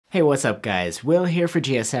Hey, what's up guys? Will here for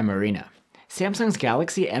GSM Arena. Samsung's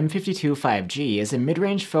Galaxy M52 5G is a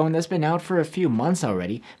mid-range phone that's been out for a few months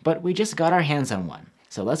already, but we just got our hands on one.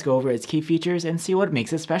 So let's go over its key features and see what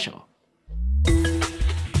makes it special.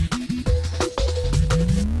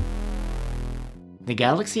 The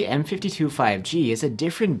Galaxy M52 5G is a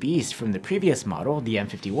different beast from the previous model, the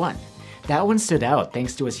M51. That one stood out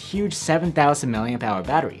thanks to its huge 7,000 mAh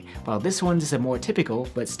battery, while this one's is a more typical,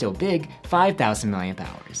 but still big, 5,000 mAh.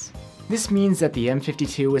 This means that the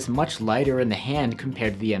M52 is much lighter in the hand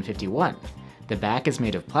compared to the M51. The back is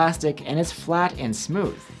made of plastic and is flat and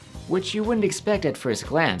smooth, which you wouldn't expect at first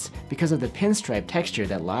glance because of the pinstripe texture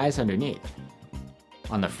that lies underneath.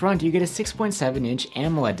 On the front, you get a 6.7-inch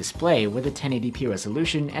AMOLED display with a 1080p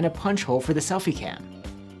resolution and a punch hole for the selfie cam.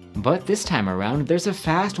 But this time around, there's a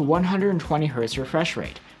fast 120Hz refresh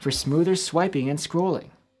rate for smoother swiping and scrolling.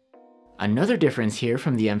 Another difference here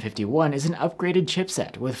from the M51 is an upgraded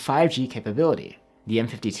chipset with 5G capability. The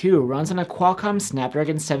M52 runs on a Qualcomm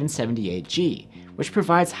Snapdragon 778G, which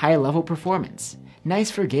provides high-level performance,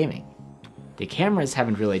 nice for gaming. The cameras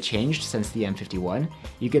haven't really changed since the M51,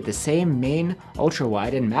 you get the same main,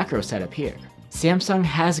 ultra-wide, and macro setup here. Samsung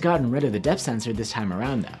has gotten rid of the depth sensor this time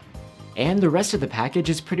around though. And the rest of the package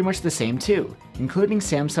is pretty much the same too, including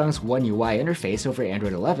Samsung's One UI interface over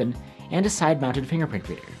Android 11 and a side-mounted fingerprint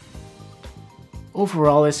reader.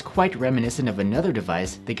 Overall, it's quite reminiscent of another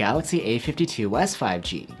device, the Galaxy A52s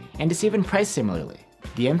 5G, and it's even priced similarly.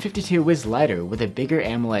 The M52 is lighter with a bigger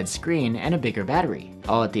AMOLED screen and a bigger battery,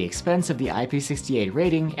 all at the expense of the IP68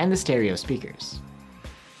 rating and the stereo speakers.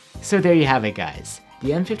 So there you have it guys. The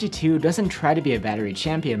M52 doesn't try to be a battery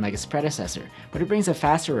champion like its predecessor, but it brings a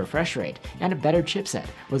faster refresh rate and a better chipset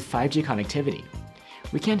with 5G connectivity.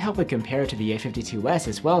 We can't help but compare it to the A52s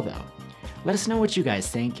as well though. Let us know what you guys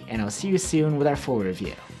think, and I'll see you soon with our full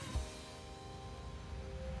review.